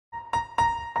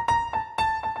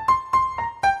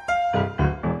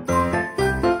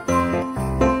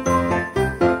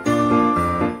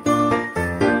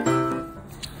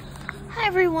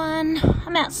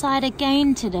outside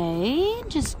again today,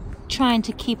 just trying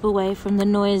to keep away from the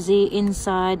noisy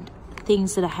inside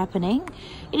things that are happening.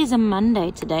 It is a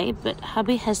Monday today, but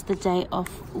hubby has the day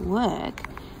off work,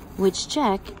 which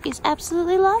Jack is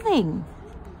absolutely loving.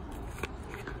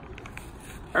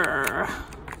 I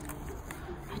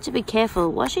have to be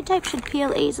careful. Washi tape should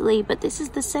peel easily, but this is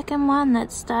the second one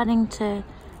that's starting to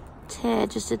tear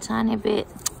just a tiny bit.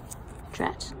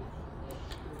 Drat.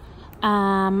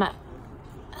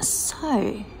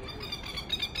 So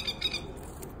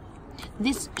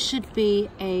this should be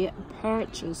a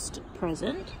purchased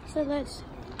present, so let's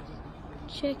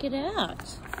check it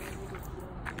out.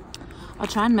 I'll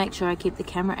try and make sure I keep the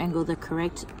camera angle the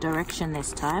correct direction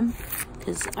this time,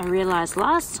 because I realized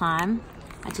last time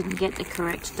I didn't get the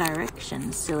correct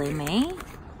direction. Silly me.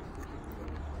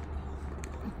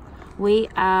 We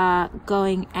are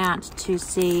going out to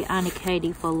see Auntie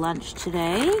Katie for lunch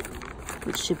today,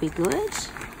 which should be good.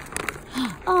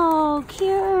 Oh,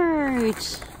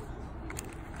 cute.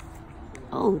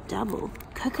 Oh, double.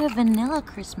 Cocoa vanilla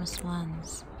Christmas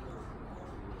ones.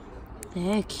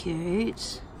 They're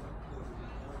cute.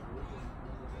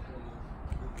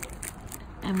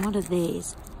 And what are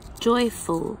these?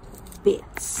 Joyful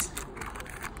bits.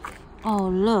 Oh,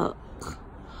 look.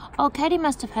 Oh, Katie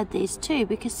must have had these too,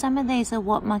 because some of these are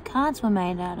what my cards were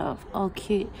made out of. Oh,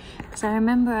 cute. Because I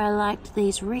remember I liked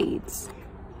these wreaths.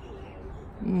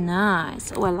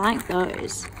 Nice. Oh, I like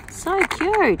those. So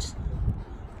cute.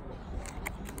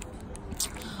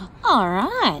 All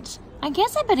right. I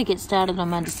guess I better get started on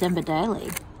my December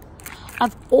daily.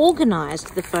 I've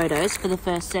organised the photos for the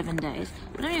first 7 days,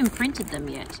 but I haven't even printed them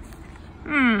yet.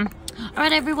 All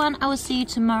right, everyone. I will see you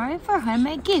tomorrow for a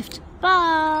homemade gift.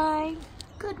 Bye.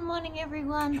 Good morning,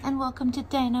 everyone, and welcome to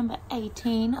day number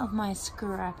 18 of my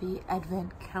Scrappy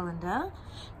Advent Calendar.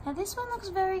 Now, this one looks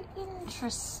very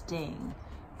interesting.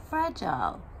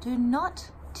 Fragile. Do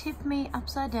not tip me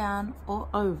upside down or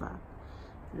over.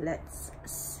 Let's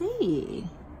see.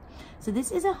 So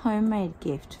this is a homemade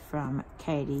gift from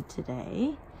Katie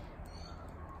today.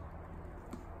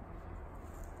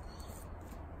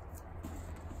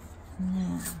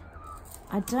 Now,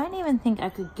 I don't even think I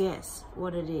could guess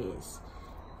what it is.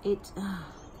 It's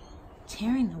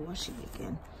tearing the washi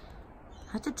again.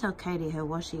 I had to tell Katie her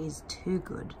washi is too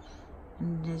good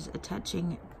and is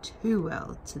attaching too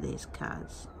well to these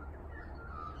cards.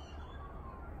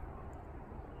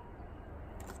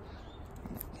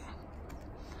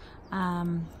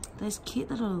 Those cute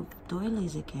little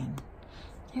doilies again.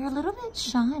 They're a little bit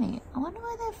shiny. I wonder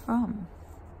where they're from.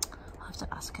 I'll have to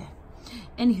ask her.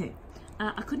 Anywho,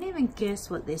 I couldn't even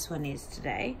guess what this one is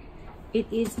today. It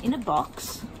is in a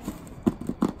box,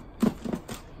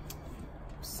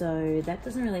 so that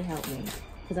doesn't really help me,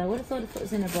 because I would have thought if it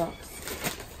was in a box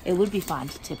it would be fine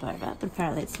to tip over, but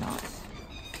apparently it's not.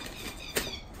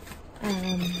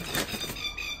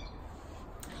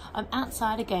 I'm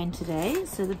outside again today,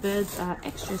 so the birds are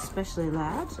extra especially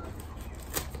loud.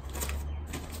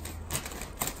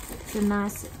 It's a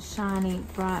nice shiny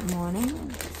bright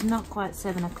morning. It's not quite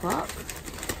 7 o'clock,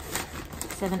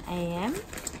 7 a.m.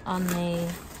 on the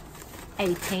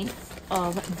 18th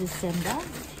of December.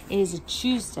 It is a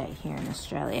Tuesday here in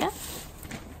Australia.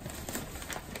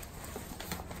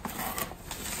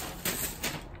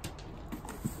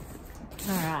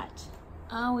 All right,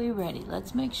 are we ready?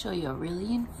 Let's make sure you're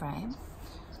really in frame.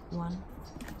 1,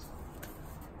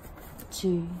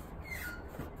 2,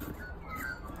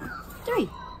 3.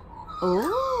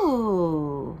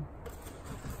 Oh.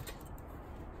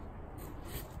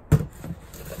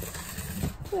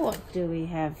 What do we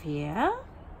have here?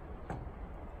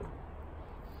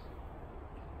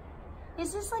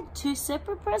 Is this like 2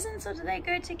 separate presents, or do they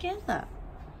go together?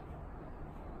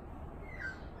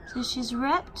 So she's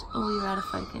wrapped. Oh, you're out of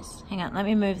focus. Hang on, let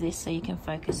me move this so you can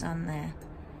focus on the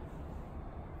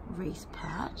wreath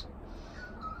part.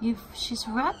 She's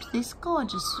wrapped this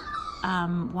gorgeous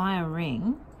wire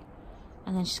ring,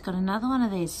 and then she's got another one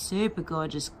of these super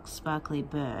gorgeous sparkly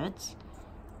birds.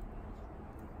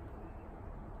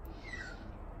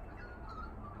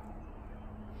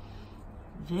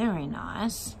 Very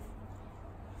nice.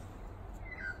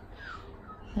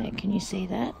 There, can you see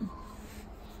that?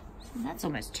 That's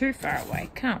almost too far away.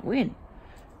 Can't win.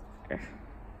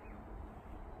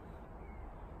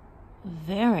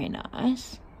 Very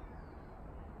nice.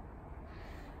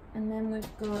 And then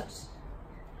we've got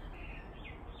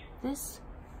this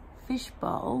fish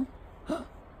bowl.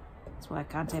 That's why I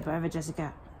can't tape over,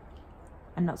 Jessica.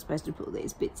 I'm not supposed to pull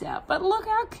these bits out, but look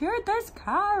how cute this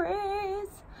car is.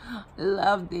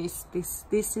 Love this.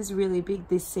 This is really big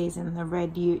this season, the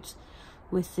red ute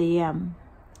with the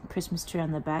Christmas tree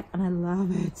on the back, and I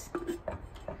love it.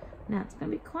 Now it's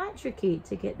going to be quite tricky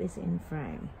to get this in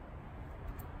frame.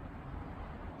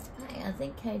 Hey, I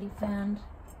think Katie found...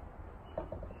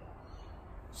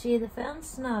 She either found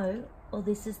snow or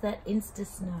this is that Insta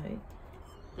snow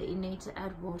that you need to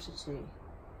add water to.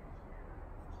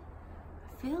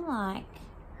 I feel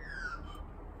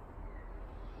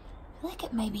like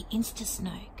it may be Insta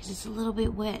snow because it's a little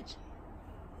bit wet.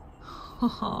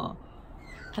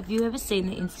 Have you ever seen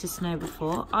the Insta snow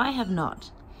before? I have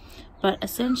not. But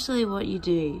essentially what you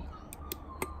do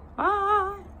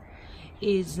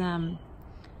is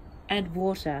add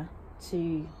water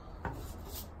to,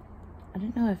 I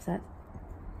don't know if that,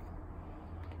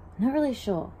 I'm not really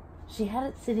sure. She had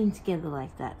it sitting together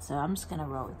like that, so I'm just gonna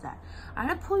roll with that. I'm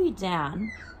gonna pull you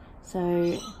down,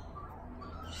 so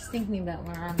just thinking about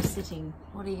where I'm sitting,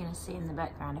 what are you gonna see in the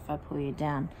background if I pull you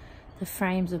down? The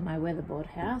frames of my weatherboard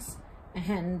house,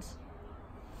 and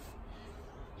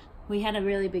we had a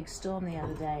really big storm the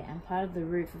other day and part of the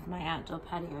roof of my outdoor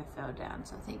patio fell down,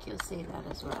 so I think you'll see that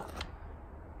as well.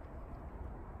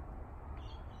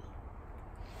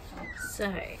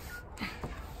 So,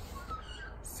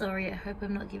 sorry, I hope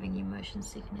I'm not giving you motion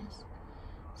sickness.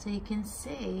 So you can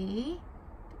see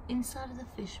inside of the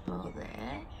fishbowl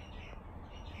there,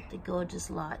 the gorgeous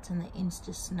lights and the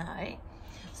Insta snow.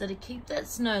 So to keep that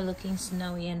snow looking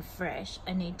snowy and fresh,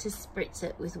 I need to spritz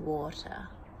it with water.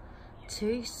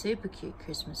 2 super cute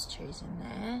Christmas trees in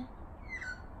there.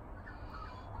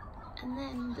 And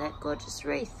then that gorgeous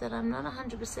wreath that I'm not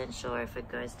 100% sure if it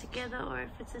goes together or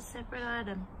if it's a separate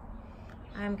item.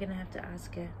 I'm gonna have to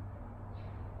ask her.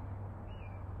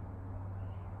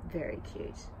 Very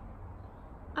cute.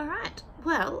 Alright,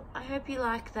 well, I hope you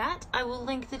like that. I will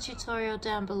link the tutorial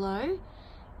down below.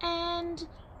 And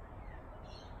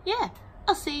yeah,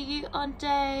 I'll see you on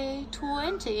day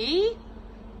 20.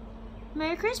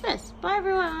 Merry Christmas. Bye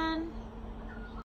everyone.